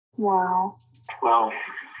Wow.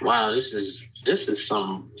 Wow, this is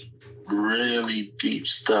some really deep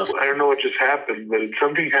stuff. I don't know what just happened, but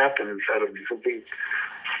something happened inside of me. Something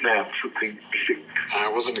snapped, something.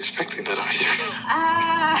 I wasn't expecting that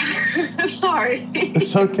either. Sorry.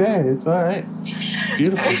 It's okay. It's all right. It's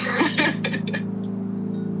beautiful.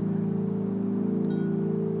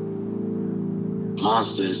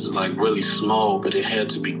 Monster is like really small, but it had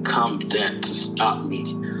to become that to stop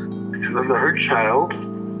me. And then the hurt child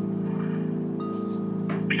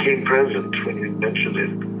became present when you mentioned it.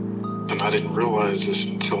 And I didn't realize this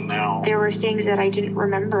until now. There were things that I didn't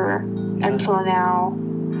remember until now.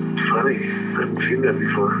 It's funny. I haven't seen that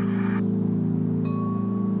before.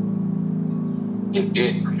 It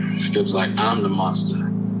feels like I'm the monster.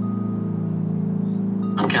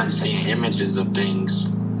 I'm kind of seeing images of things,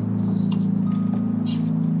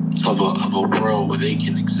 of a world where they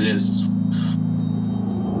can exist.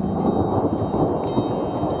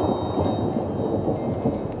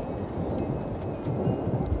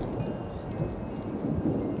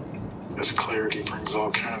 This clarity brings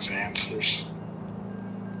all kinds of answers.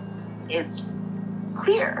 It's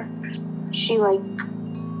clear. She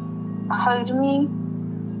hugged me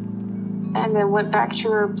and then went back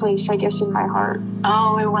to her place, I guess, in my heart.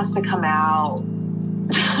 Oh, it wants to come out.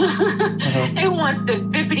 It wants to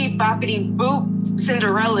bippity boppity boop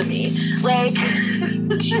Cinderella me.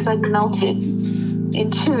 She's melted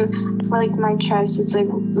into my chest. It's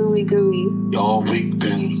ooey gooey. All week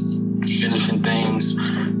been finishing things,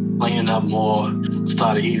 cleaning up more,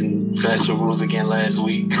 started eating vegetables again last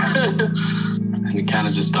week. And it kind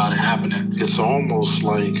of just started happening. It's almost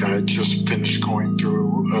like I just finished going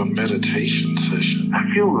through a meditation session.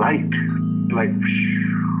 I feel light.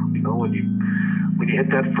 When you hit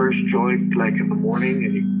that first joint, in the morning,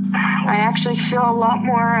 and I actually feel a lot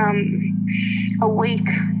more awake.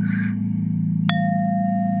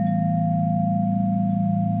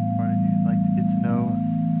 Part of you'd like to get to know,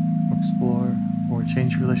 or explore, or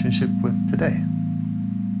change your relationship with today?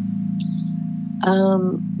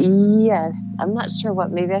 Yes. I'm not sure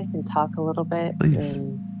what. Maybe I can talk a little bit. Please.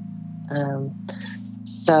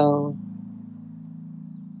 So,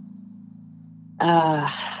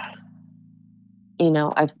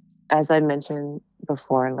 as I mentioned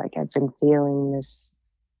before, I've been feeling this,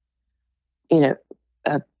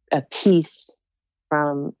 a peace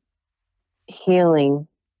from healing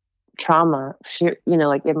trauma,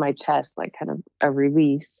 in my chest, kind of a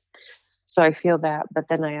release. So I feel that, but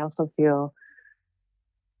then I also feel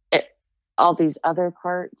all these other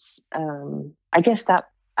parts. I guess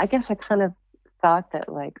I kind of thought that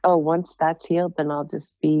once that's healed, then I'll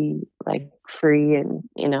just be free. And,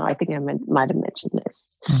 I think I might have mentioned this.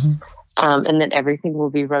 Mm-hmm. And then everything will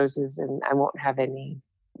be roses and I won't have any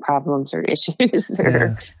problems or issues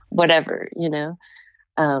or whatever,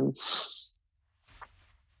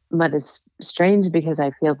 but it's strange because I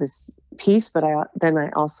feel this peace, but then I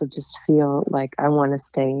also just feel like I want to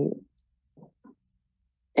stay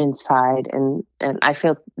inside and I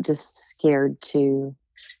feel just scared to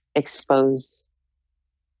expose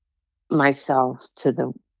myself to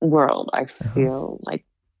the world. I feel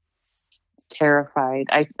terrified.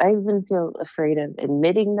 I even feel afraid of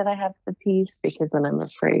admitting that I have the peace because then I'm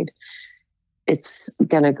afraid it's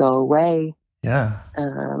gonna go away. Yeah.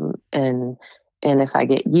 And if I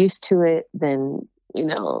get used to it, then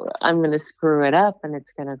I'm gonna screw it up and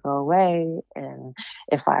it's gonna go away. And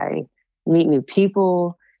if I meet new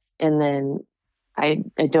people and then I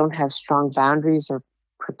don't have strong boundaries or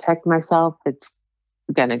protect myself, it's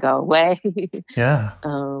gonna go away. Yeah.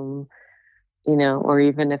 Or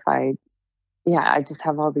even if I just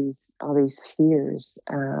have all these fears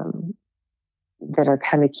that are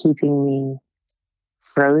kind of keeping me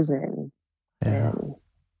frozen and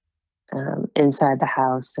inside the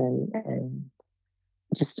house and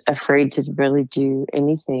just afraid to really do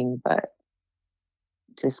anything but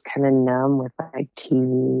just kind of numb with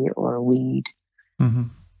TV or weed. Mm-hmm.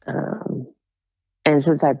 And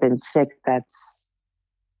since I've been sick, that's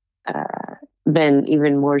been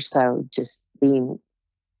even more so, just being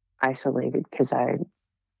isolated because I'm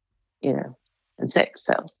sick.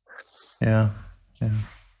 So yeah.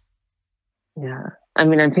 I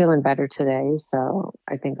mean, I'm feeling better today, so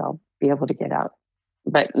I think I'll be able to get out.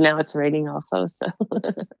 But now it's raining also, so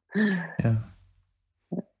yeah.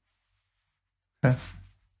 Okay.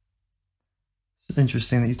 It's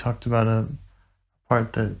interesting that you talked about a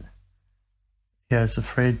part that is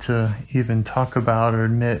afraid to even talk about or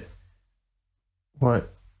admit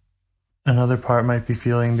what another part might be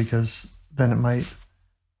feeling, because then it might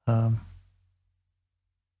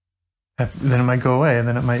go away, and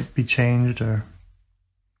then it might be changed or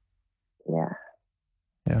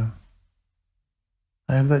Yeah.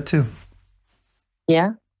 I have that too.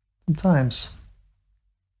 Yeah. Sometimes.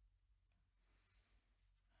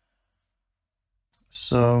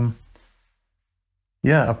 So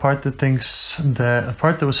yeah, a part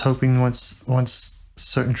that was hoping once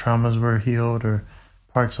certain traumas were healed or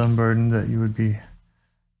parts unburdened that you would be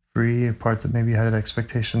free, a part that maybe had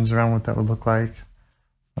expectations around what that would look like.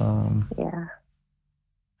 Yeah.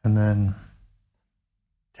 And then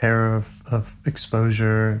terror of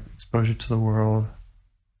exposure to the world.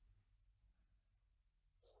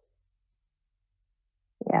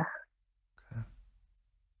 Yeah. Okay.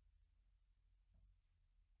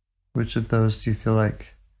 Which of those do you feel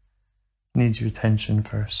like needs your attention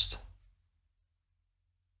first?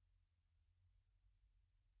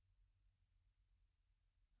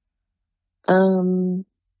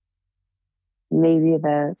 Maybe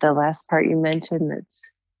the last part you mentioned,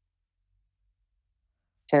 that's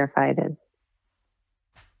terrified of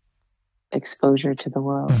exposure to the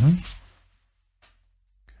world. Mm-hmm.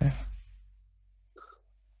 Okay.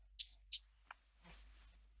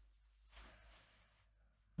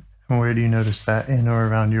 And where do you notice that in or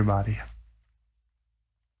around your body?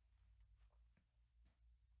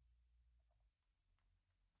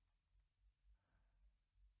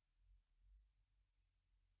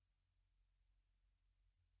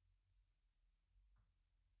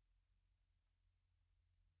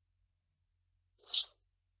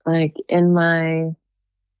 Like in my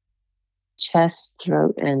chest,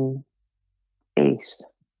 throat, and face.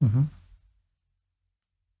 Mm-hmm.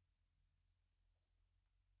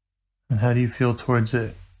 And how do you feel towards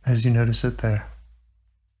it as you notice it there?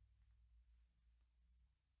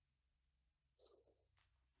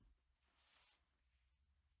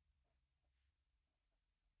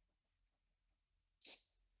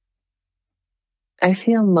 I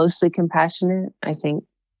feel mostly compassionate. I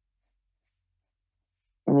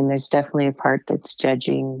mean, there's definitely a part that's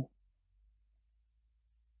judging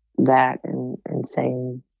that and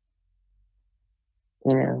saying,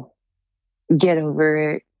 get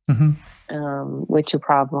over it. Mm-hmm. What's your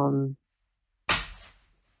problem?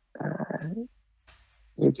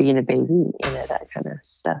 You're being a baby, that kind of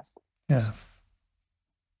stuff. Yeah.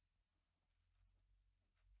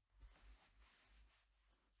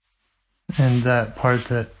 And that part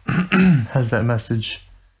that has that message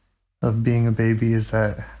of being a baby, is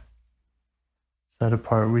that a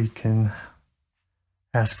part we can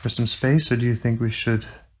ask for some space, or do you think we should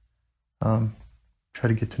try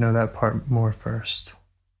to get to know that part more first?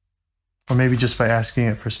 Or maybe just by asking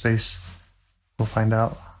it for space, we'll find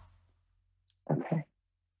out. Okay.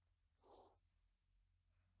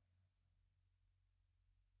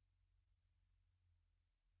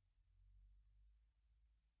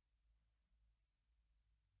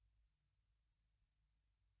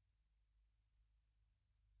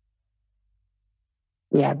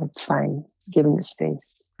 Yeah, that's fine. Giving it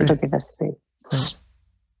space. Great. It'll give us space. Great.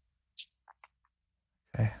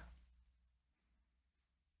 Okay.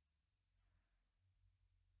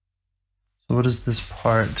 So what is this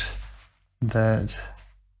part that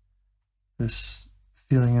this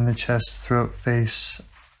feeling in the chest, throat, face,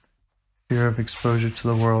 fear of exposure to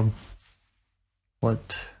the world,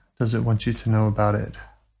 what does it want you to know about it?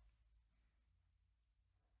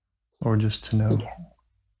 Or just to know?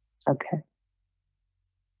 Okay.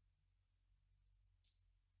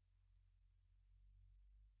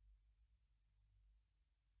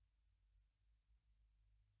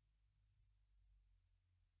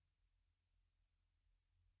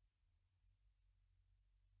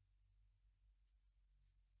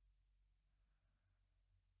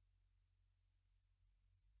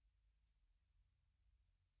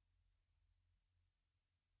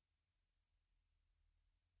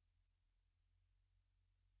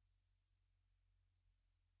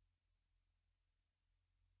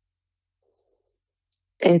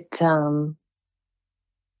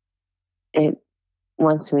 It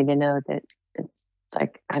wants me to know that it's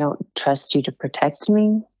like, I don't trust you to protect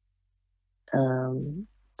me.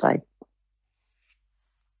 It's like,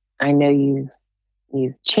 I know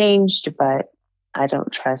you've changed, but I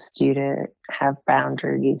don't trust you to have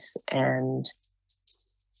boundaries and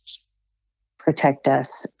protect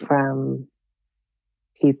us from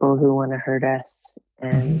people who want to hurt us,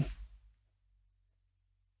 and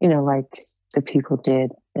like the people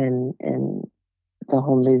did in the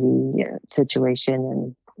whole movie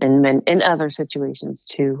situation, and in other situations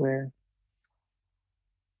too, where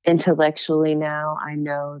intellectually now I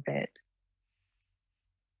know that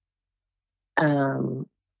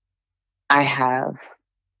I have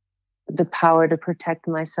the power to protect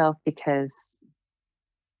myself, because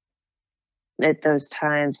at those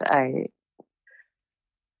times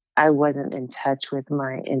I wasn't in touch with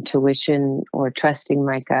my intuition or trusting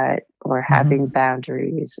my gut or having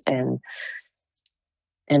boundaries. And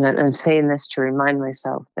I'm saying this to remind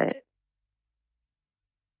myself that,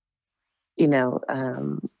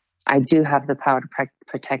 I do have the power to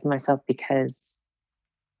protect myself because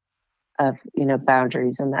of,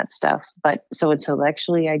 boundaries and that stuff. But so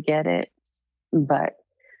intellectually I get it, but,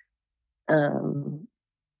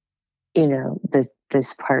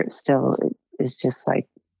 this part still is just like,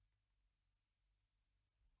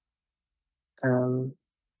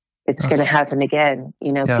 it's going to happen again.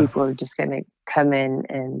 People are just going to come in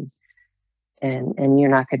and you're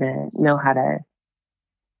not going to know how to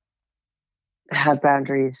have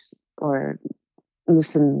boundaries or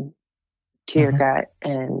listen to your gut,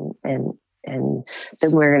 and then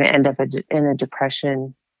we're going to end up in a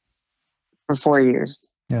depression for 4 years.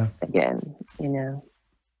 Yeah. Again,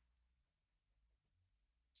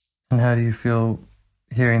 And how do you feel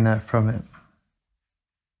hearing that from it?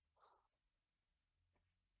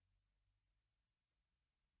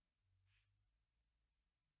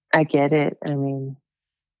 I get it. I mean,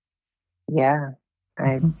 yeah,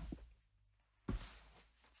 that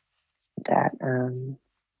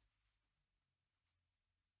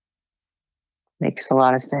makes a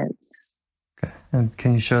lot of sense. Okay. And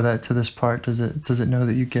can you show that to this part? Does it know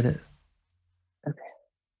that you get it? Okay.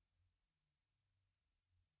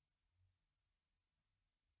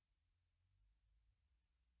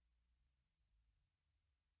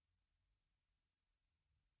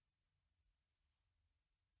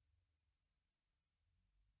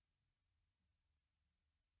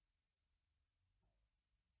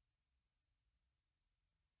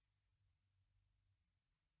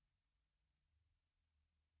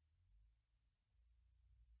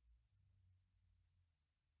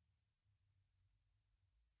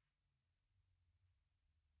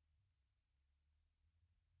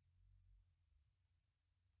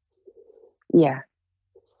 Yeah.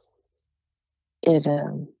 It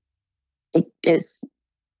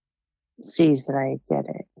sees that I get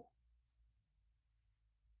it.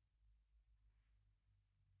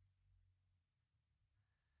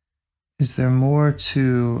 Is there more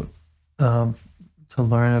to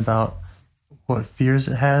learn about what fears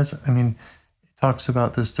it has? I mean, it talks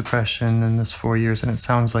about this depression and this 4 years, and it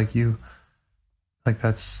sounds like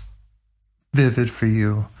that's vivid for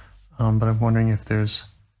you. But I'm wondering if there's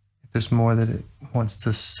more that it wants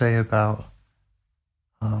to say about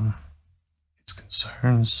its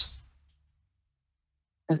concerns.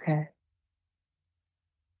 Okay.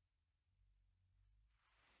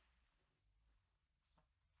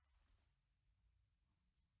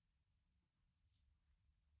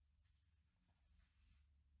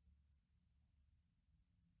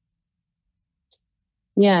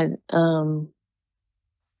 Yeah.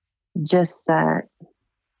 Just that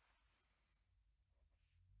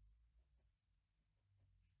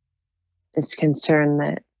it's concerned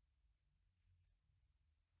that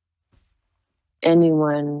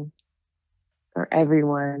anyone or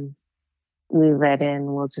everyone we let in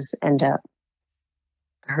will just end up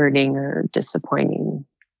hurting or disappointing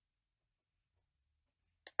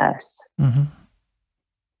us. Mm-hmm.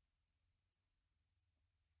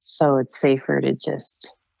 So it's safer to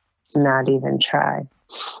just not even try.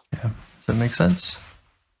 Yeah. Does that make sense?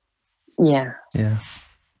 Yeah. Yeah.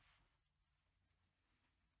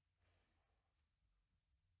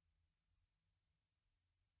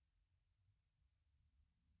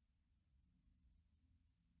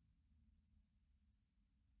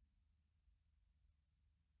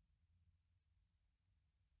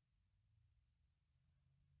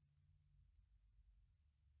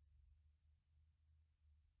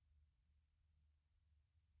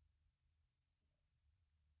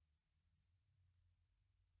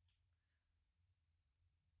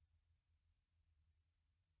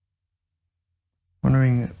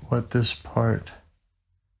 Wondering what this part,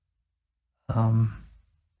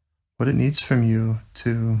 what it needs from you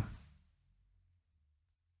to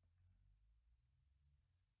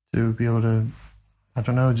be able to, I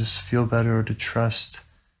don't know, just feel better or to trust.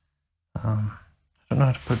 I don't know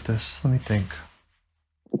how to put this. Let me think.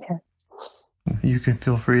 Okay. You can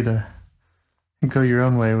feel free to go your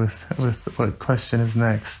own way with what question is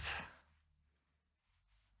next.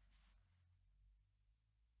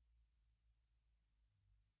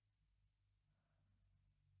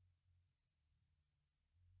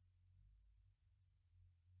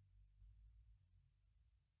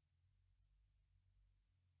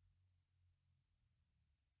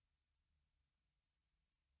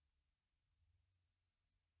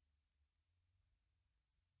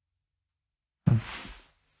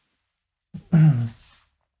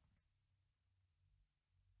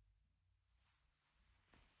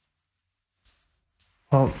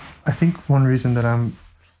 Well, I think one reason that I'm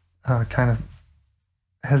kind of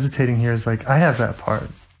hesitating here is like I have that part,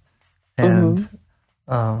 and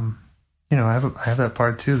I have that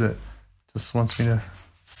part too that just wants me to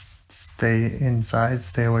stay inside,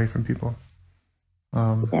 stay away from people.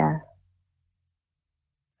 Yeah.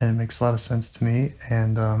 And it makes a lot of sense to me.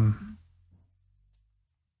 And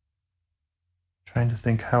trying to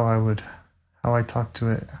think how I talk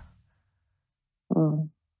to it.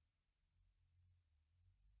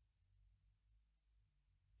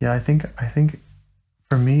 Yeah, I think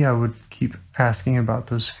for me, I would keep asking about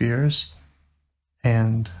those fears,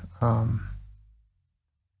 and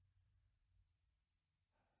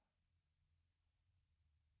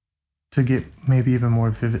to get maybe even more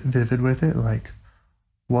vivid with it, like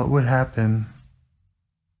what would happen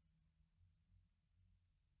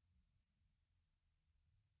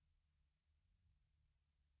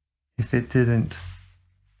if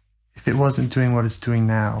it wasn't doing what it's doing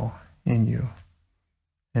now in you,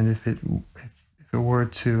 and if it were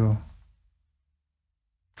to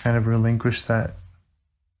kind of relinquish that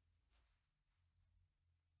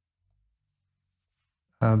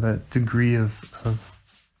that degree of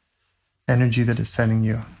energy that it's sending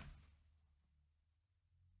you.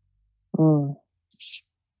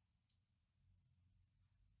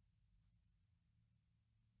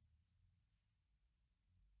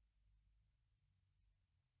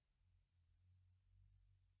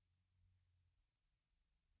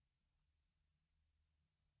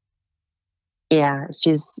 Yeah,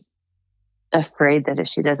 she's afraid that if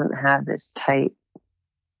she doesn't have this tight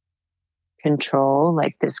control,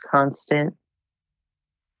 like this constant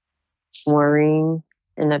worrying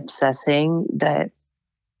and obsessing, that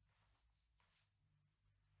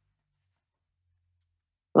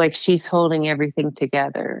like she's holding everything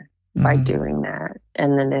together by doing that.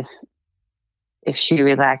 And then if she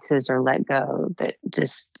relaxes or let go, that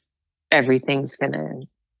just everything's gonna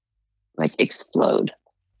like explode.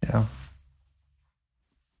 Yeah.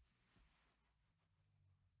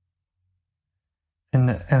 And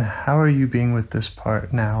how are you being with this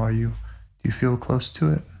part now? Do you feel close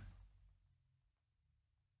to it?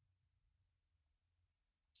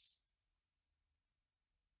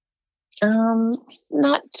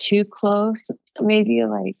 Not too close. Maybe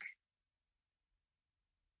like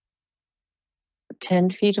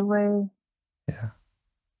 10 feet away. Yeah.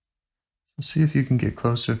 So see if you can get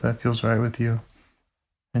closer if that feels right with you.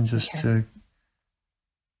 And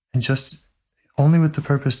just only with the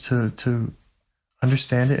purpose to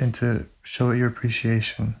understand it and to show it your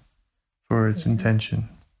appreciation for its intention.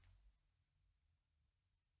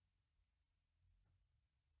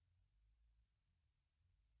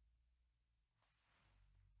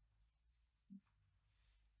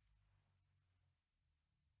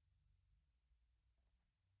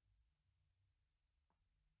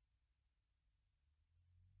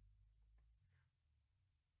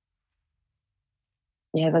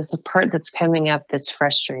 Yeah, there's a part that's coming up that's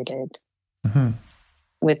frustrated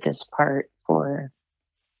with this part for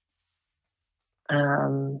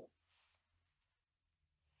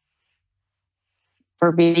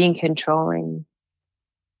being controlling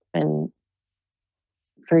and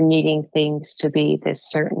for needing things to be this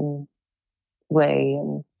certain way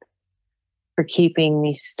and for keeping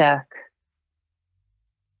me stuck.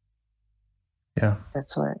 Yeah.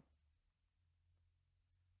 That's what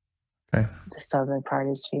this other part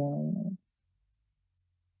is feeling.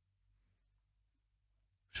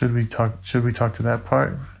 Should we talk to that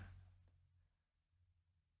part?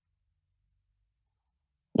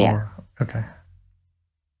 Yeah. Okay.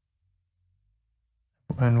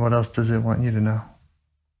 And what else does it want you to know?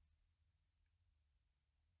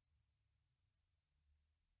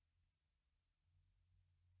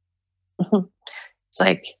 It's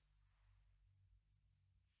like,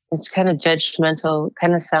 it's kind of judgmental,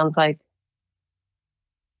 kind of sounds like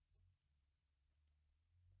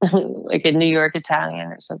like a New York Italian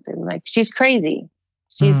or something. Like she's crazy.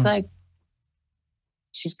 She's like,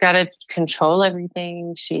 she's got to control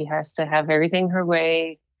everything. She has to have everything her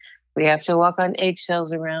way. We have to walk on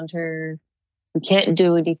eggshells around her. We can't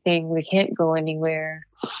do anything. We can't go anywhere.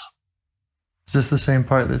 Is this the same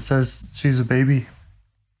part that says she's a baby?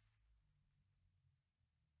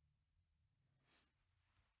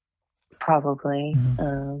 Probably.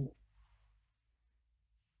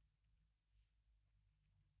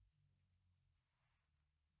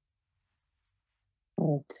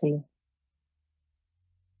 Let's see.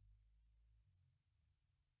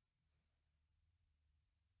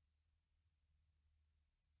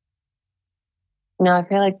 No, I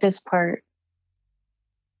feel like this part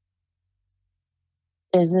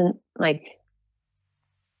isn't like,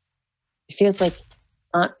 it feels like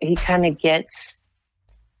he kind of gets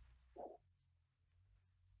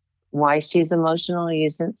why she's emotional. He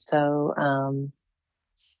isn't so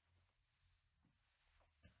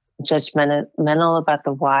judgmental about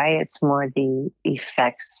the why. It's more the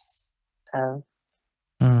effects of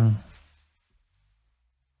the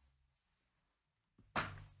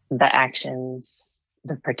actions,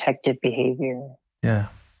 the protective behavior. Yeah.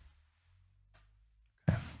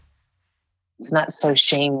 Okay. It's not so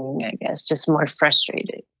shaming, I guess, just more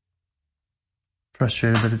frustrated.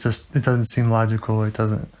 Frustrated that it doesn't seem logical. It's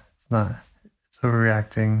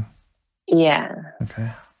overreacting. Yeah.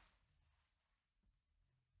 Okay.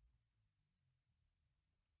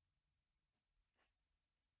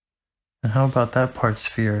 And how about that part's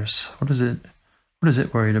fears? What is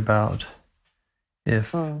it worried about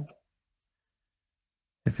if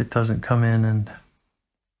it doesn't come in and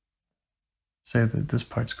say that this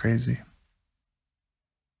part's crazy?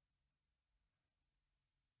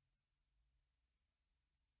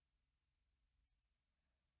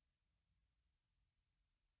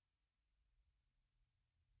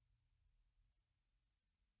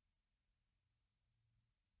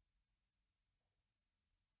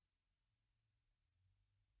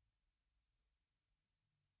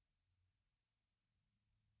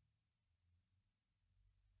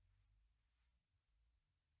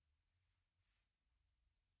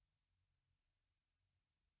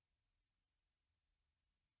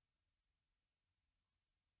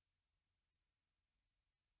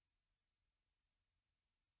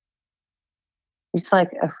 He's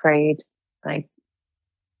like afraid, like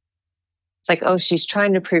it's like, oh, she's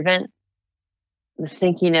trying to prevent the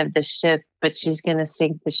sinking of the ship, but she's going to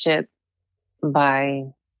sink the ship by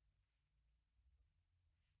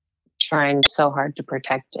trying so hard to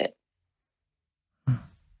protect it.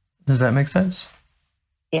 Does that make sense?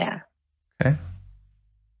 Yeah. Okay.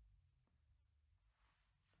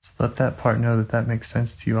 So let that part know that makes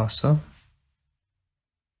sense to you also.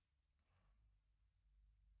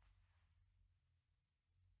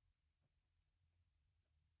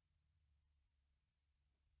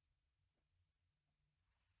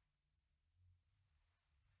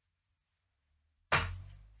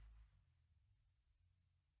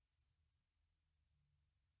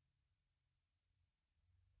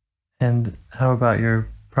 And how about your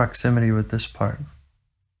proximity with this part?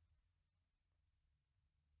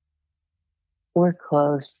 We're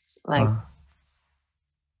close, like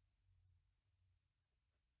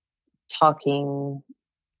talking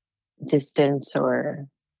distance or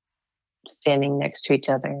standing next to each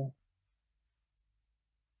other.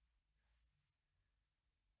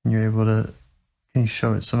 And you're able to, can you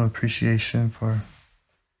show it some appreciation for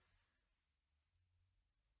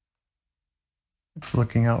it's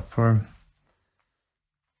looking out for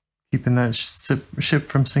keeping that ship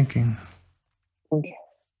from sinking? Okay.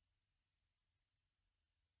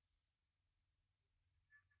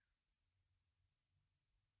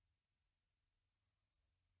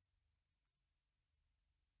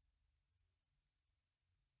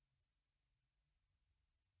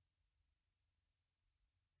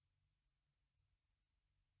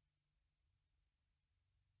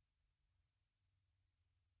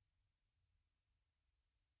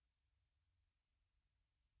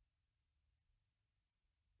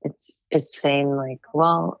 It's saying like,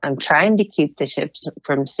 well, I'm trying to keep the ship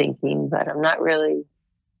from sinking, but I'm not really.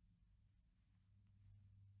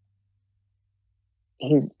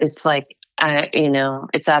 It's like,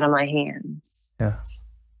 it's out of my hands. Yeah.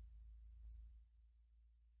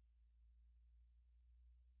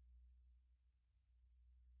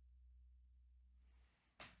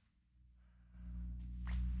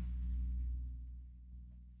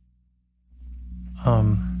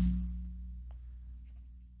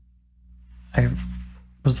 I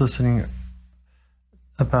was listening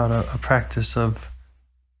about a practice of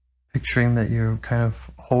picturing that you're kind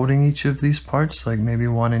of holding each of these parts, like maybe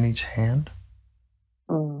one in each hand.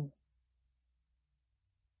 Or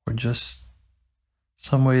just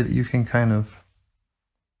some way that you can kind of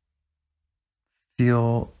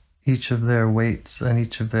feel each of their weights and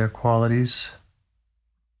each of their qualities.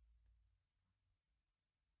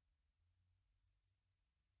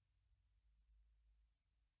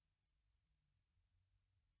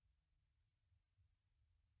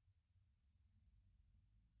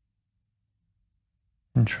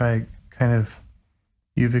 And try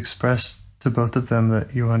you've expressed to both of them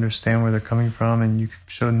that you understand where they're coming from and you've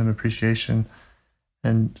shown them appreciation,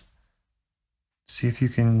 and see if you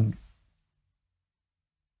can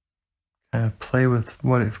kind of play with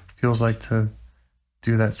what it feels like to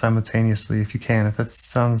do that simultaneously if you can. If that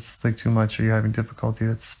sounds like too much or you're having difficulty,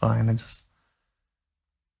 that's fine.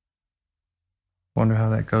 Wonder how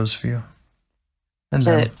that goes for you. And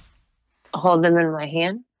To hold them in my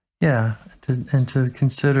hand? Yeah, and to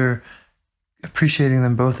consider appreciating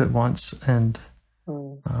them both at once, and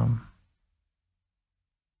just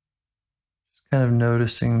kind of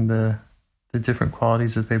noticing the different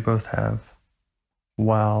qualities that they both have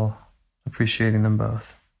while appreciating them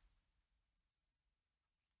both.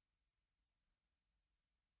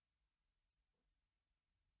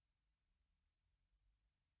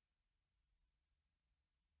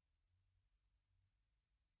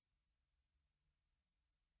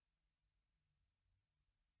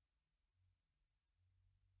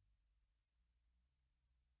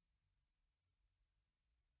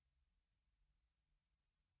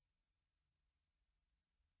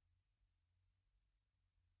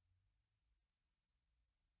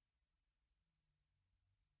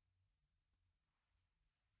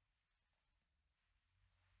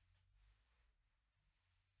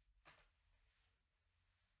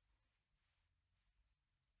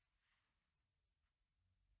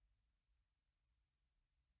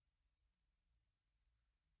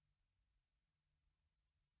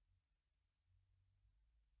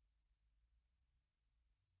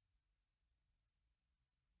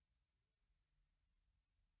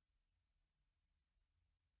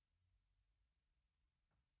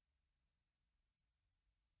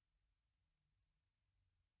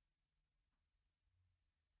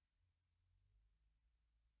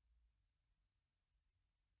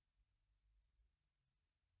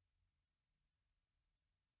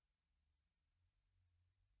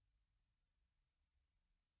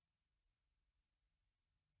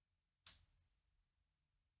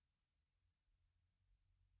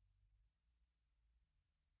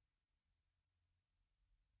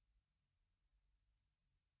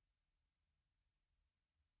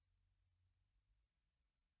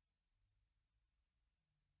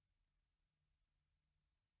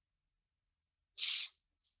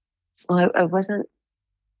 Well, I wasn't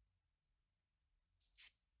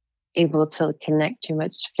able to connect too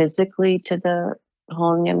much physically to the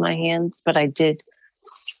holding in my hands, but I did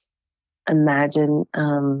imagine,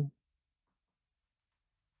 kind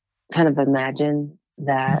of imagine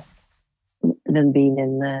that them being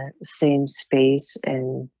in the same space,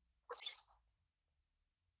 and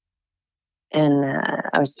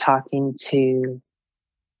I was talking to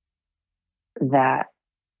that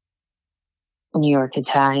New York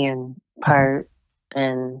Italian part,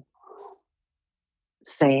 and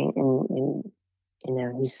saying,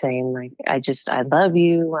 and he's saying like, I love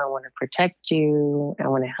you, I want to protect you, I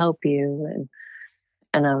want to help you,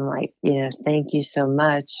 and I'm like, thank you so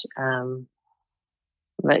much,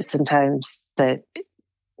 but sometimes that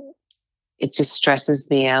it just stresses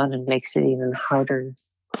me out and makes it even harder.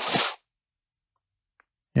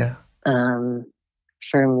 Yeah.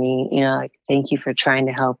 For me, like, thank you for trying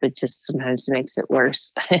to help. It just sometimes makes it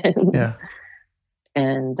worse. Yeah.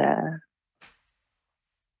 And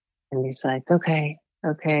he's like, okay,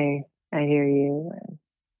 I hear you.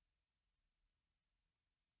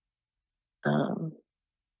 And,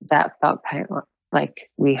 that felt kind of like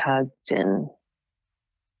we hugged, and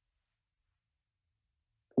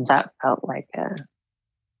that felt like a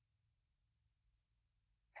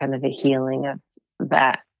kind of a healing of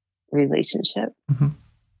that relationship. Mm-hmm.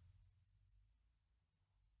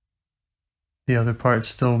 The other part's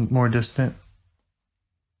still more distant?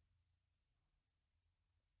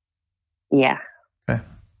 Yeah. Okay.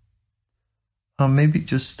 Maybe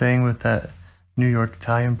just staying with that New York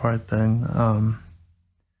Italian part then.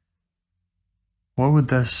 What would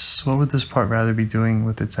this part rather be doing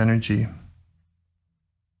with its energy?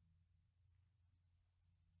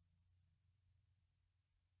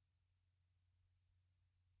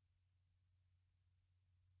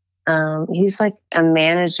 He's like a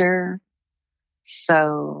manager,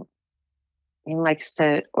 so he likes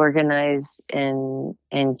to organize and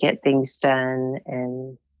get things done,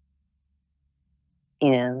 and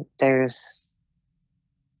there's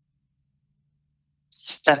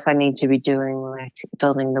stuff I need to be doing, like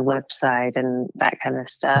building the website and that kind of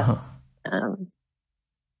stuff.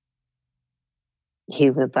 He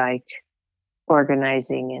would like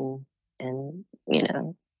organizing and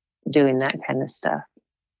doing that kind of stuff.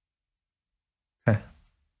 Okay.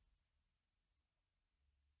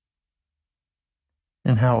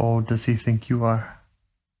 And how old does he think you are?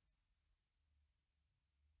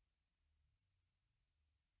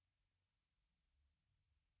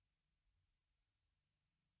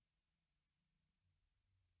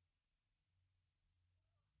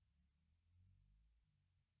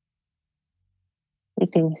 He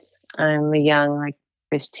thinks I'm young, like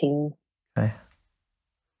 15. Okay.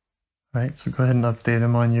 All right, so go ahead and update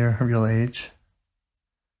him on your real age.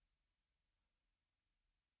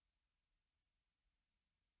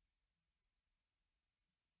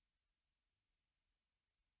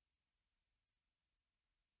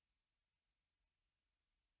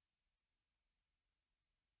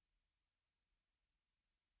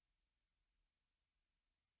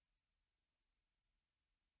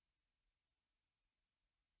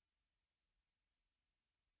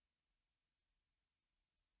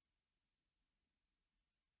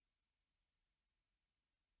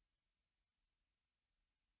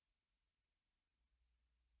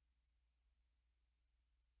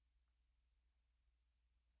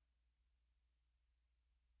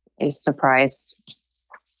 He's surprised.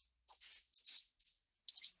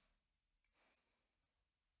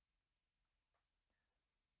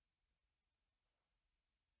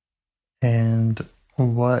 And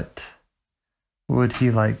what would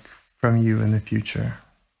he like from you in the future?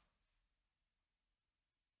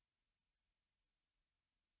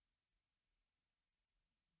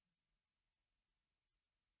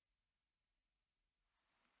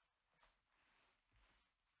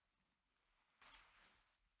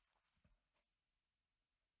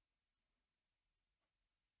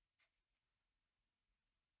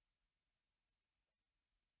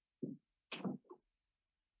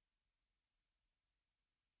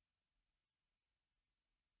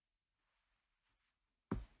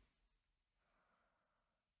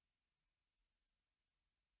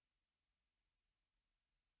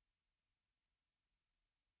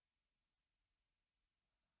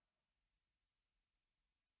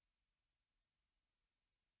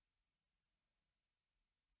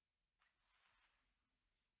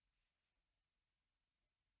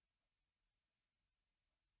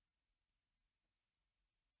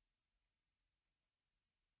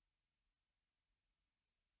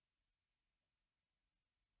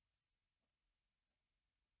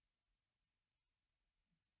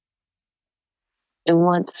 It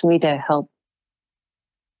wants me to help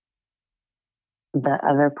the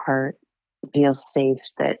other part feel safe,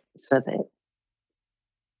 that so that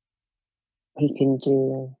he can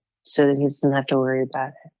do, so that he doesn't have to worry about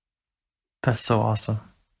it. That's so awesome.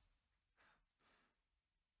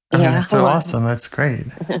 I mean, that's so awesome. That's great.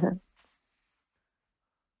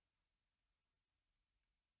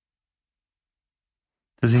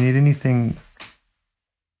 Does he need anything?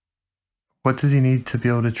 What does he need to be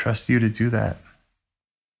able to trust you to do that?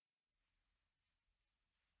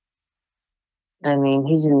 I mean,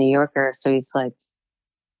 he's a New Yorker, so he's like,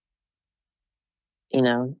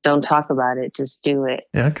 don't talk about it, just do it.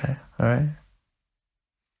 Yeah, okay. All right.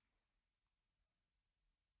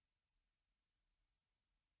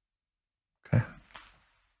 Okay.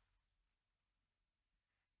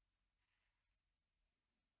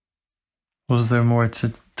 Was there more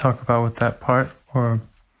to talk about with that part, or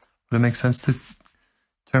would it make sense to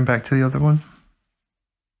turn back to the other one?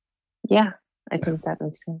 Yeah, I think that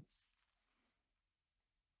makes sense.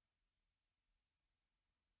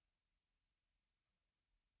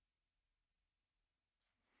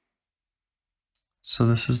 So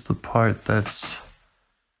this is the part that's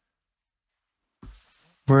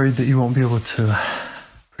worried that you won't be able to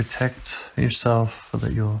protect yourself, or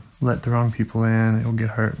that you'll let the wrong people in, you'll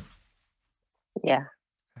get hurt. Yeah.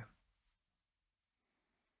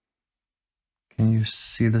 Can you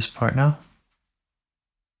see this part now?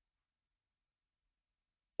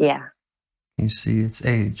 Yeah. Can you see its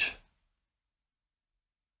age?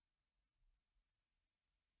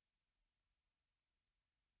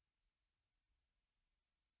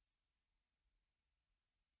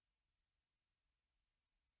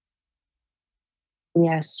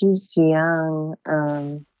 Yeah, she's young.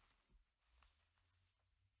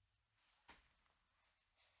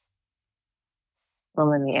 Well,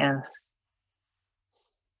 let me ask.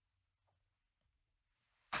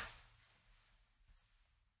 I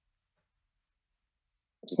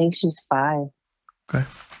think she's 5. Okay.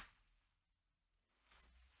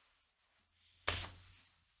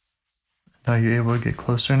 Are you able to get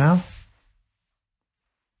closer now?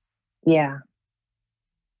 Yeah.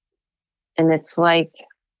 And it's like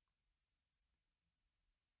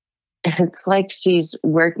she's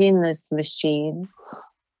working this machine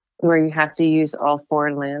where you have to use all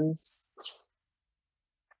 4 limbs,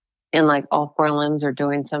 and like all 4 limbs are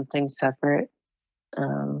doing something separate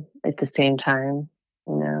at the same time,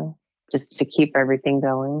 just to keep everything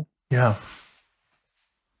going. Yeah.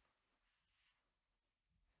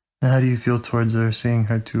 And how do you feel towards her, seeing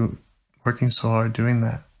her working so hard doing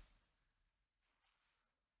that?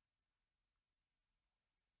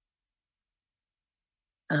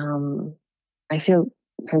 I feel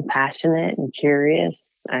compassionate and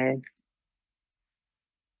curious.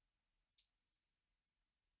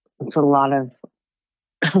 It's a lot of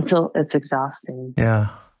it's exhausting.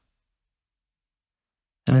 Yeah.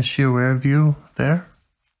 And is she aware of you there?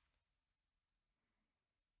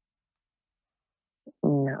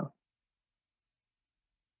 No.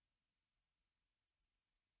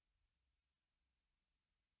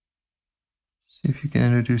 See if you can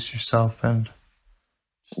introduce yourself and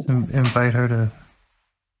just invite her to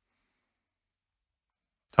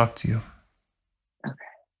talk to you. Okay.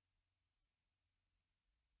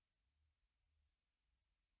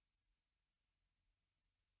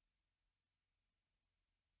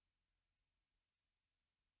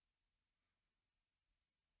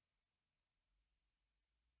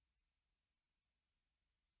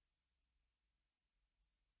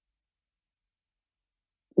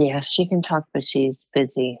 Yeah, she can talk, but she's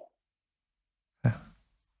busy. Yeah.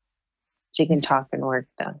 She can talk and work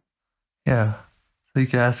though. Yeah. So you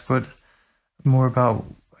could ask more about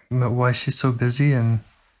why she's so busy, and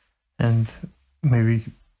maybe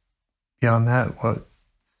beyond that, what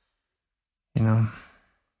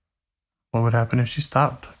would happen if she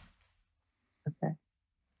stopped? Okay.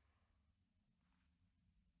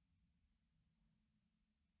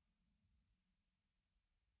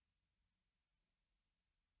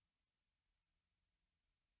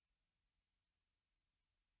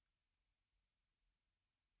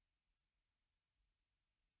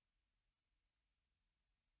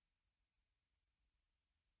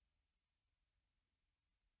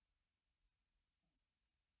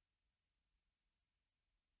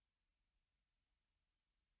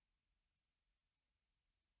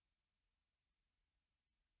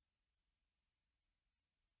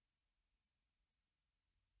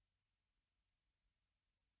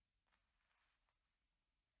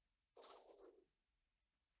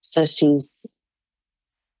 So she's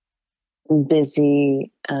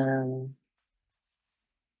busy,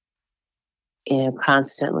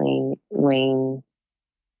 constantly weighing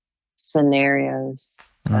scenarios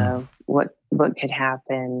of what could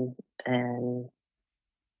happen and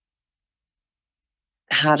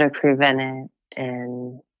how to prevent it,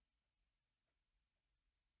 and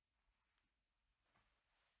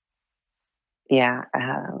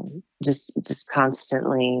just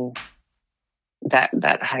constantly that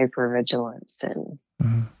hypervigilance and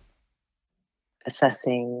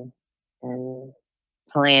assessing and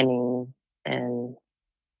planning and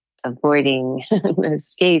avoiding and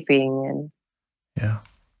escaping. And Yeah.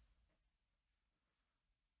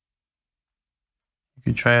 You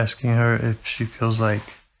could try asking her if she feels like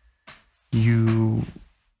you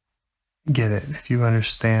get it, if you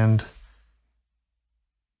understand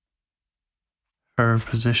her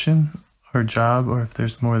position, her job, or if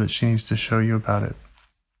there's more that she needs to show you about it.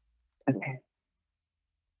 okay.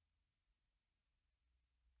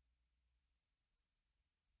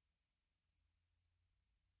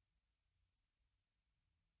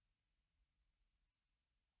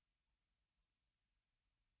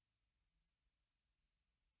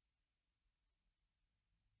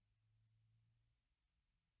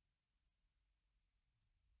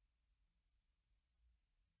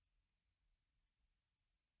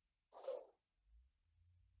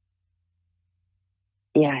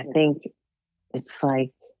 Yeah, I think it's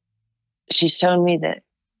like she's shown me that,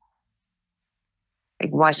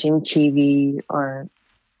 like, watching TV or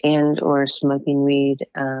smoking weed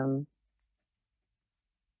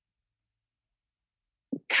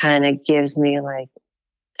kind of gives me like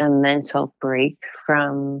a mental break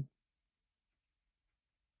from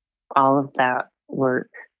all of that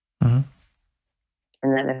work. Mm-hmm.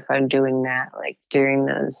 And then if I'm doing that, like during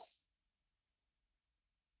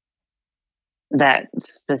that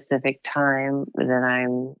specific time, then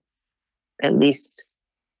I'm at least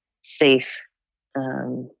safe,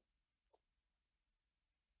 and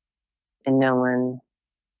no one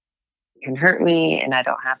can hurt me, and I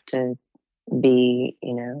don't have to be,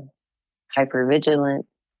 hyper vigilant.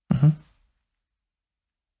 Mm-hmm.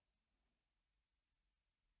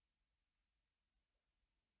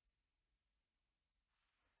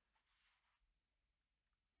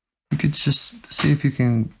 You could just see if you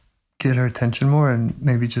can get her attention more, and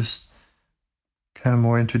maybe just kind of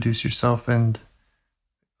more introduce yourself and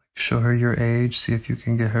show her your age. See if you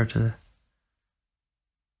can get her to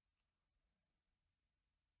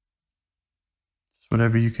just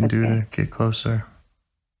whatever you can do to get closer.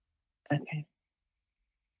 Okay.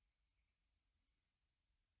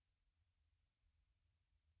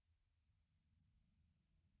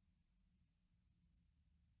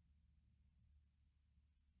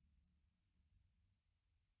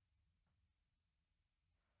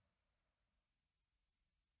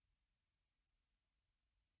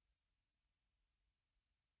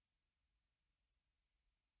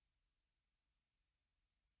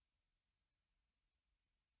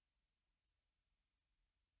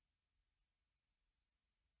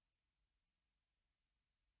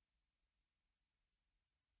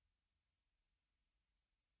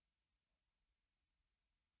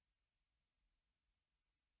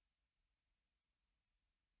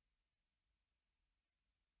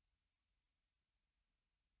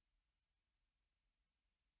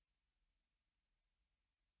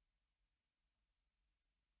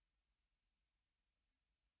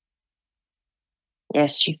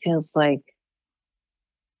 Yes, she feels like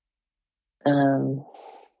I'm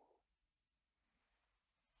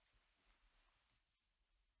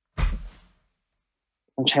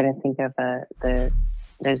trying to think of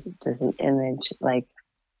there's an image, like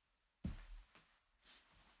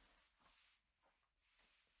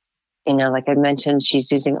like I mentioned,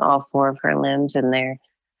 she's using all four of her limbs, and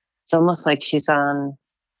it's almost like she's on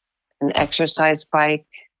an exercise bike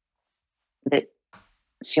that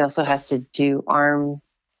she also has to do arm.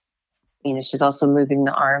 She's also moving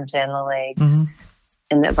the arms and the legs,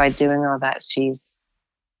 and that by doing all that, she's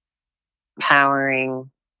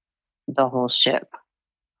powering the whole ship.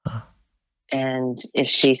 And if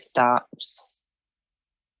she stops,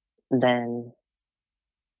 then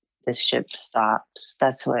the ship stops.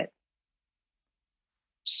 That's what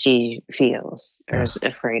she feels or is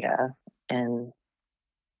afraid of. And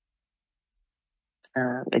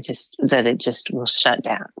it just will shut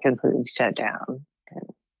down, completely shut down. And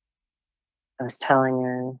I was telling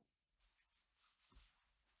her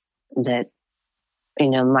that,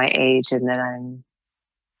 my age, and that I'm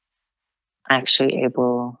actually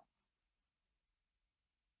able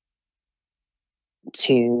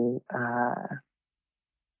to,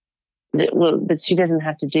 that she doesn't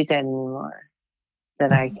have to do that anymore.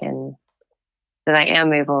 That I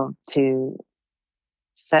am able to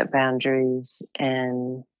set boundaries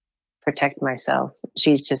and protect myself.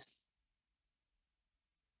 She's just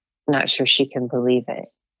not sure she can believe it.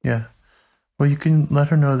 Yeah. Well, you can let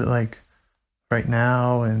her know that, like, right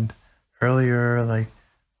now and earlier, like,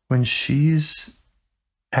 when she's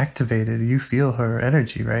activated, you feel her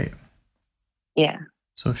energy, right? Yeah.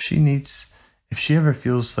 So if she ever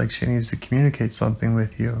feels like she needs to communicate something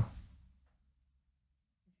with you,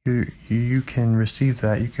 you can receive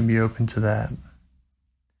that. You can be open to that.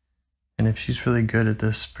 And if she's really good at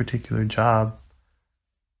this particular job,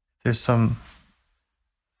 there's some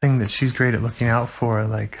thing that she's great at looking out for,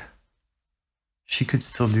 like, she could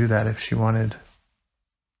still do that if she wanted.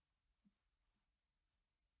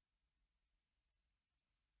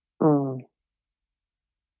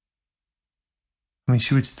 I mean,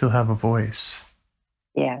 she would still have a voice.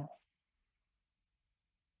 Yeah.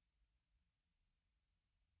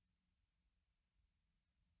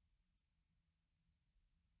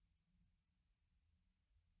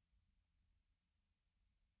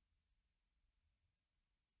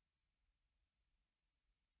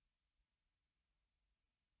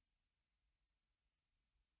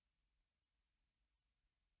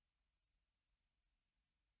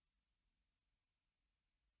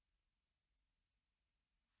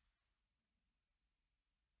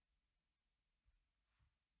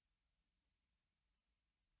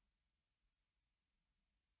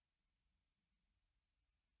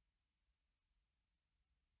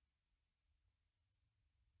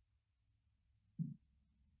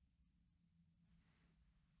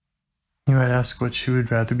 You might ask what she would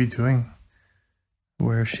rather be doing,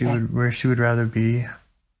 where she would rather be,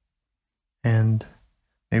 and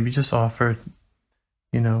maybe just offer,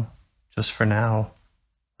 just for now,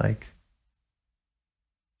 like,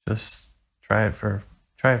 just try it for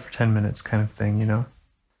 10 minutes kind of thing,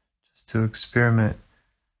 just to experiment,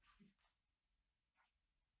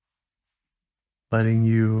 letting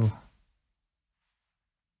you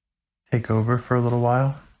take over for a little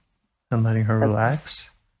while and letting her relax.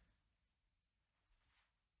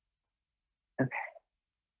 Okay.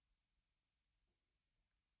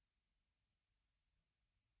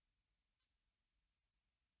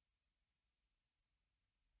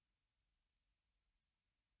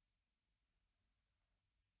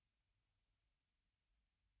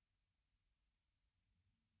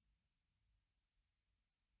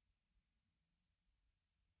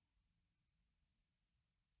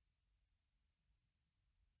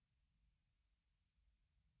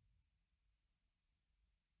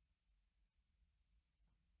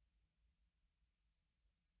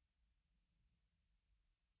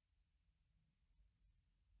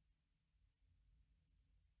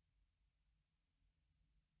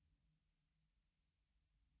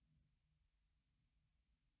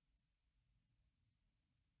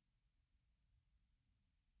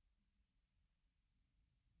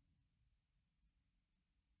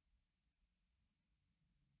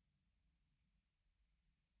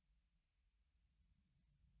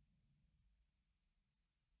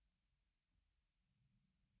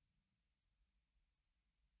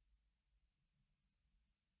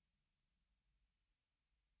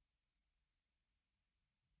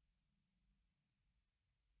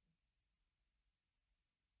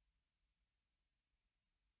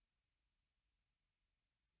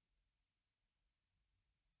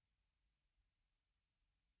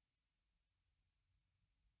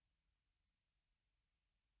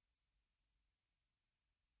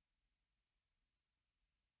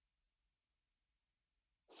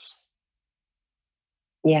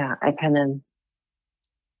 Yeah, I kind of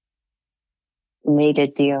made a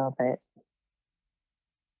deal that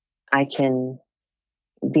I can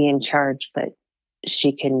be in charge, but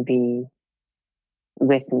she can be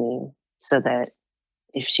with me so that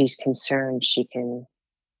if she's concerned, she can,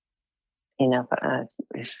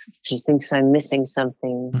 if she thinks I'm missing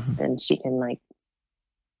something, then she can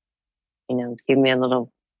give me a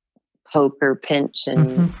little poke or pinch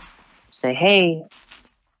and say, hey.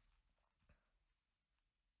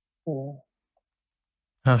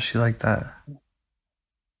 How's she like that?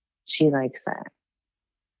 She likes that.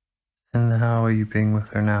 And how are you being with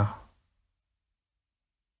her now?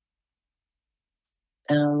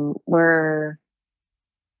 We're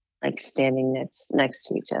like standing next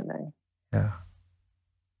to each other. Yeah.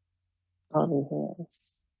 Holding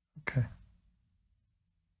hands. Okay.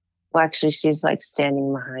 Well, actually, she's like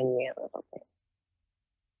standing behind me a little bit.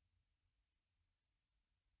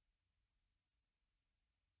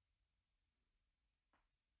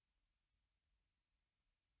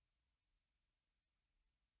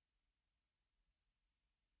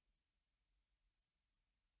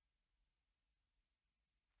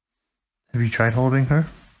 Have you tried holding her?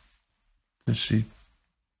 Is she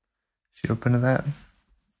open to that?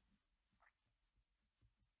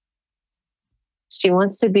 She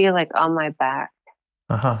wants to be like on my back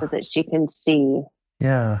Uh-huh. so that she can see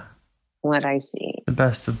what I see. The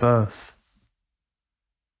best of both.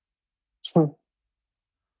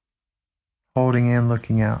 Holding and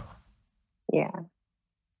looking out. Yeah.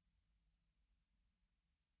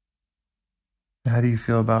 How do you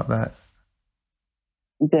feel about that?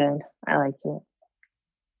 Good. I like it.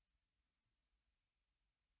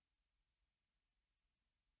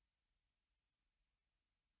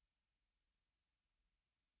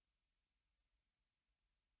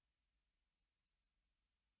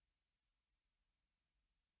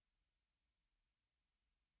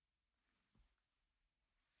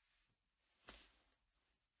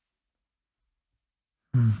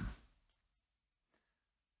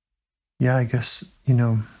 Yeah, I guess,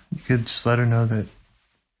 you could just let her know that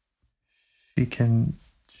she can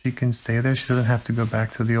stay there. She doesn't have to go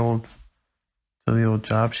back to the old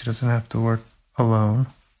job. She doesn't have to work alone.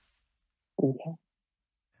 Okay.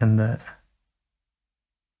 And that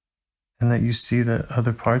you see the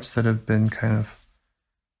other parts that have been kind of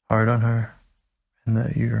hard on her, and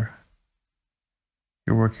that you're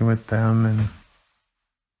working with them, and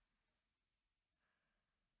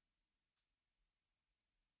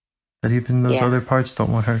that even those other parts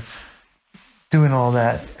don't want her doing all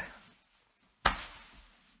that.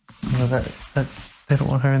 That they don't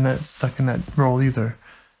want her stuck in that role either.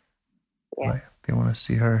 Yeah. Like, they want to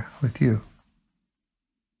see her with you.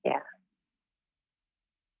 Yeah.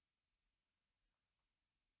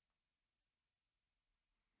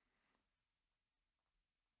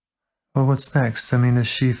 Well, what's next? I mean, does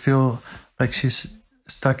she feel like she's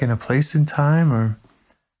stuck in a place in time, or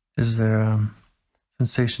is there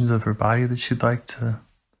sensations of her body that she'd like to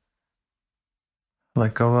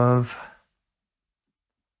let go of?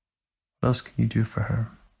 What else can you do for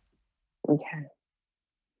her? Okay.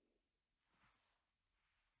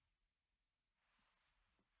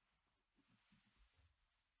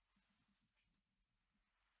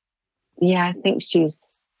 Yeah, I think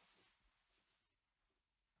she's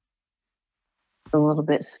a little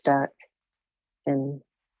bit stuck in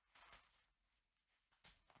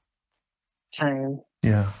time.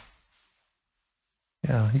 Yeah.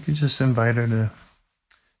 Yeah, you could just invite her to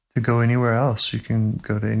go anywhere else. You can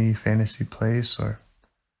go to any fantasy place or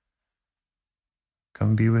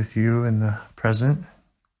come be with you in the present.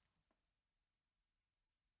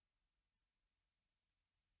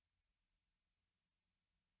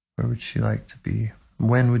 Where would she like to be?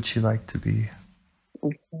 When would she like to be?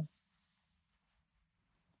 Okay.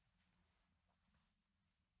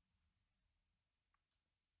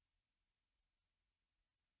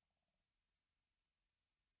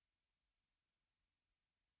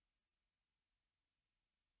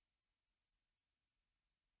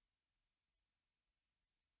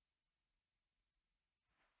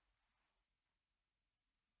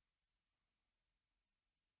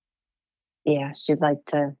 Yeah, she'd like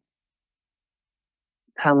to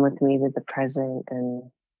come with me to the present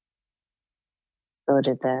and go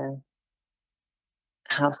to the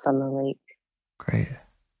house on the lake. Great.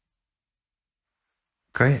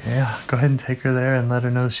 Great, yeah. Go ahead and take her there and let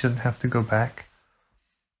her know she doesn't have to go back.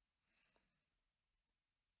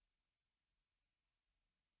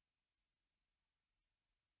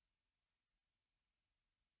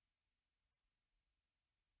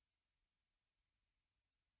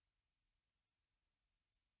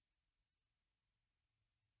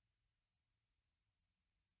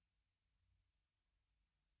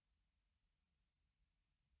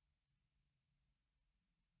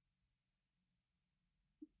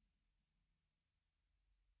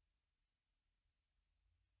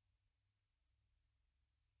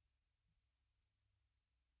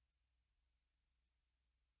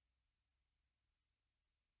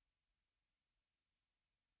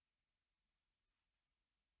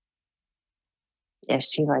 Yeah,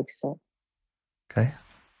 she likes it. Okay.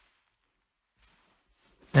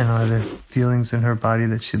 And are there feelings in her body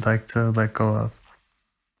that she'd like to let go of,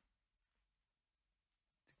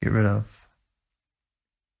 to get rid of?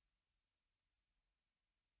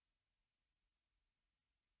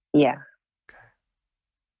 Yeah.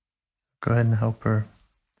 Go ahead and help her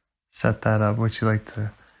set that up. Would you like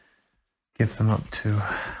to give them up to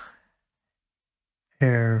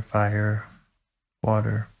air, fire,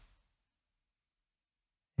 water,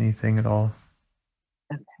 anything at all?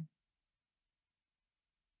 Okay.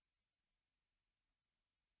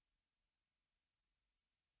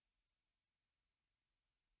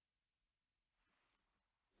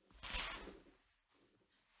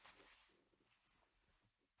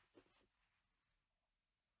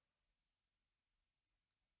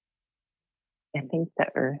 I think the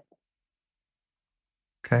earth.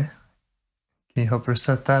 Okay. Can you help her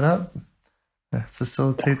set that up?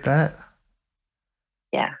 Facilitate that?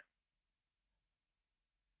 Yeah.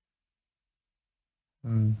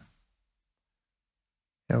 Yeah,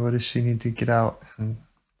 what does she need to get out? And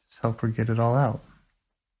just help her get it all out.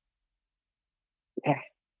 Okay.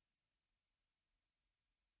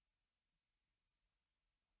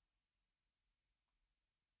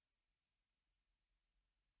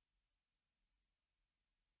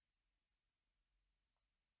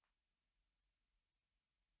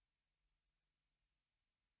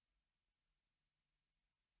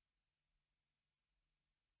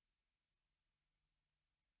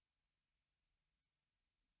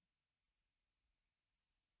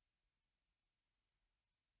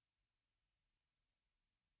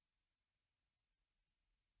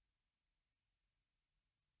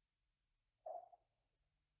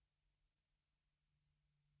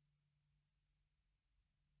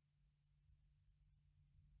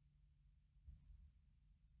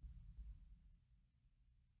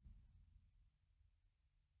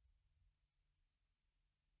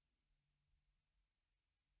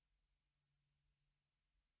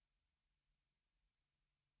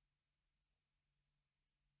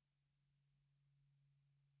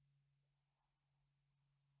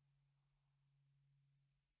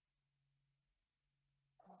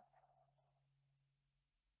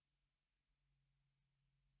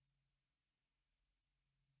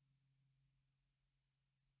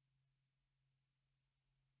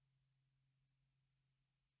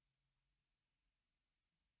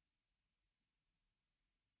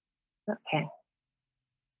 Okay.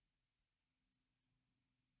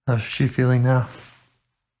 How's she feeling now?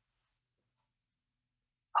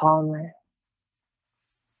 Calmer.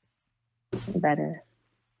 Better.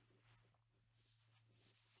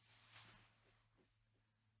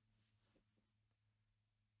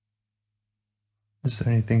 Is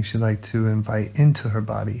there anything she'd like to invite into her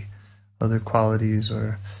body? Other qualities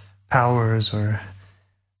or powers or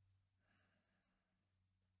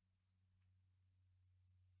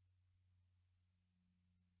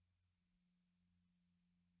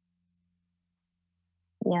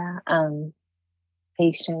Yeah.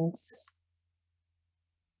 Patience.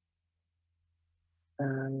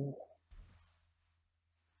 Um,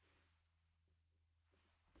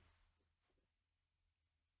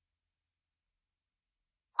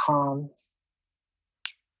 calm.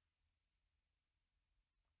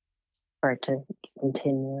 For it to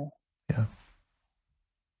continue. yeah.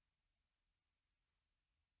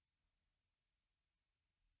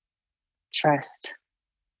 Trust.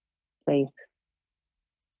 Faith.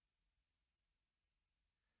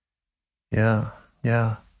 Yeah.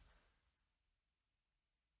 Yeah.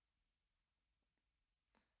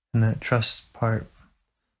 And that trust part,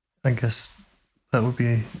 I guess that would be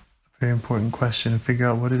a very important question to figure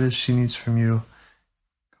out what it is she needs from you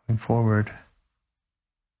going forward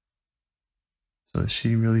so that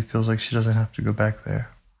she really feels like she doesn't have to go back there.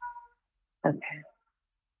 Okay.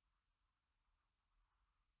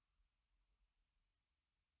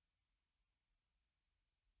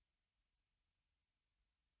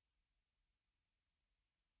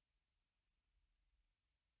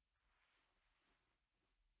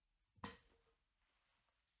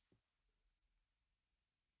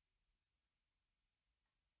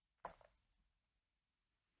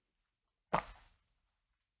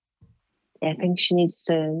 I think she needs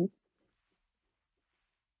to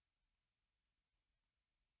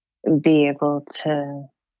be able to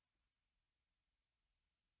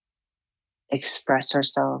express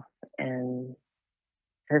herself and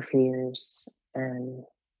her fears, and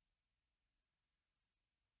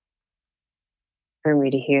for me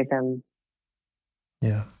to hear them.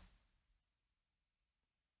 Yeah.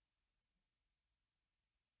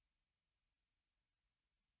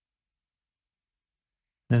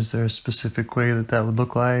 Is there a specific way that would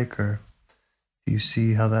look like, or do you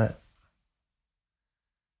see how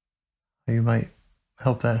you might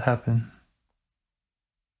help that happen?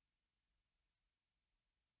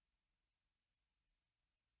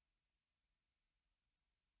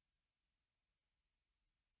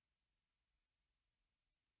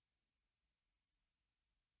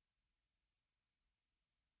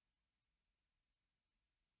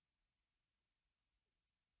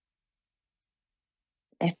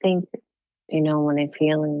 I think, when I'm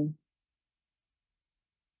feeling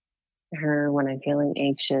her, when I'm feeling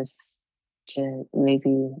anxious, to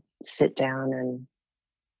maybe sit down and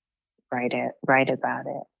write about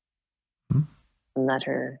it, Hmm? and let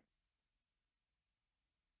her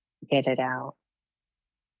get it out.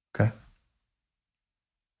 Okay.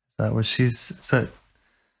 Is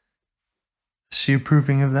she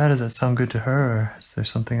approving of that? Does that sound good to her, or is there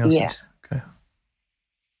something else? Yeah. Okay.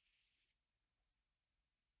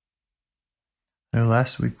 I know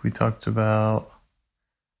last week we talked about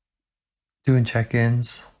doing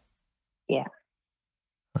check-ins. Yeah.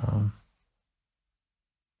 How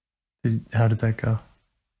did that go?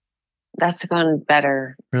 That's gone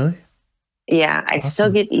better. Really? Yeah. I Awesome.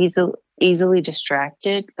 still get easily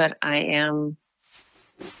distracted, but I am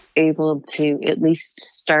able to at least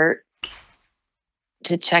start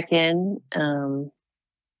to check in.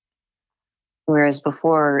 Whereas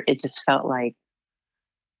before it just felt like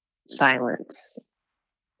silence.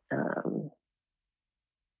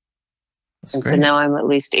 And great. so now I'm at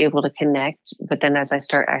least able to connect. But then as I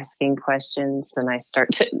start asking questions, and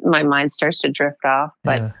my mind starts to drift off.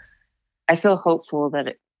 But Yeah. I feel hopeful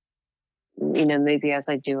that maybe as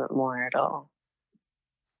I do it more, it'll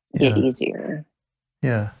get easier.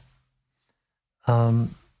 Yeah.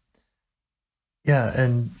 Yeah,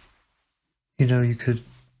 and you could,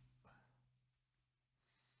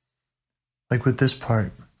 like with this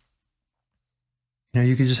part,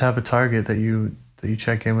 you could just have a target that you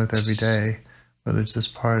check in with every day, whether it's this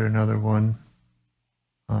part or another one.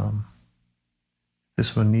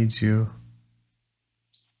 This one needs you,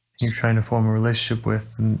 and you're trying to form a relationship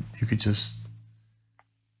with, and you could just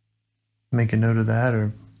make a note of that,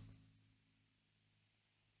 or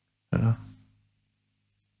I don't know.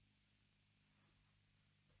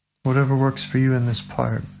 Whatever works for you in this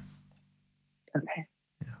part. Okay.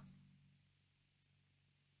 Yeah.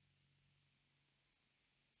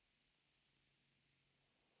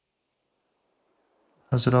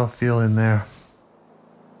 How's it all feel in there?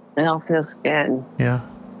 It all feels good. Yeah.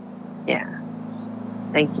 Yeah.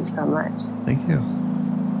 Thank you so much. Thank you.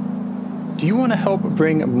 Do you want to help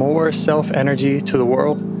bring more self-energy to the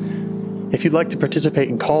world? If you'd like to participate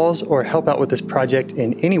in calls or help out with this project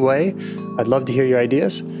in any way, I'd love to hear your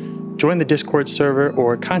ideas. Join the Discord server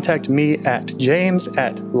or contact me at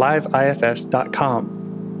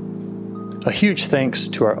james@liveifs.com. A huge thanks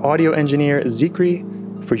to our audio engineer, Zikri,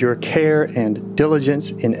 for your care and diligence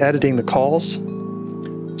in editing the calls.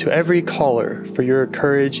 To every caller for your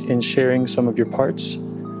courage in sharing some of your parts.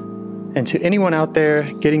 And to anyone out there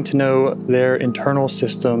getting to know their internal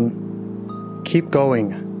system, keep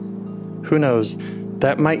going. Who knows?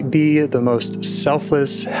 That might be the most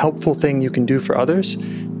selfless, helpful thing you can do for others,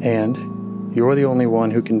 and you're the only one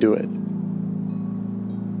who can do it.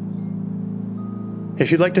 If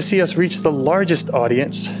you'd like to see us reach the largest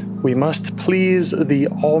audience, we must please the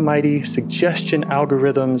almighty suggestion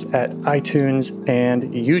algorithms at iTunes and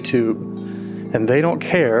YouTube. And they don't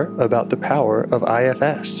care about the power of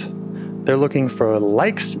IFS. They're looking for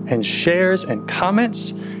likes and shares and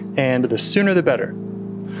comments, and the sooner the better.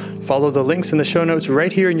 Follow the links in the show notes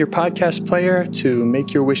right here in your podcast player to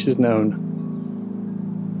make your wishes known.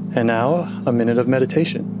 And now, a minute of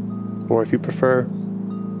meditation. Or if you prefer,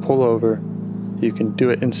 pull over. You can do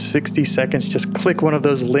it in 60 seconds. Just click one of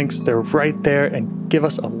those links. They're right there, and give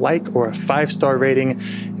us a like or a 5-star rating.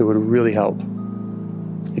 It would really help.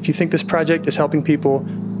 If you think this project is helping people,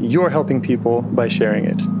 you're helping people by sharing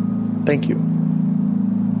it. Thank you.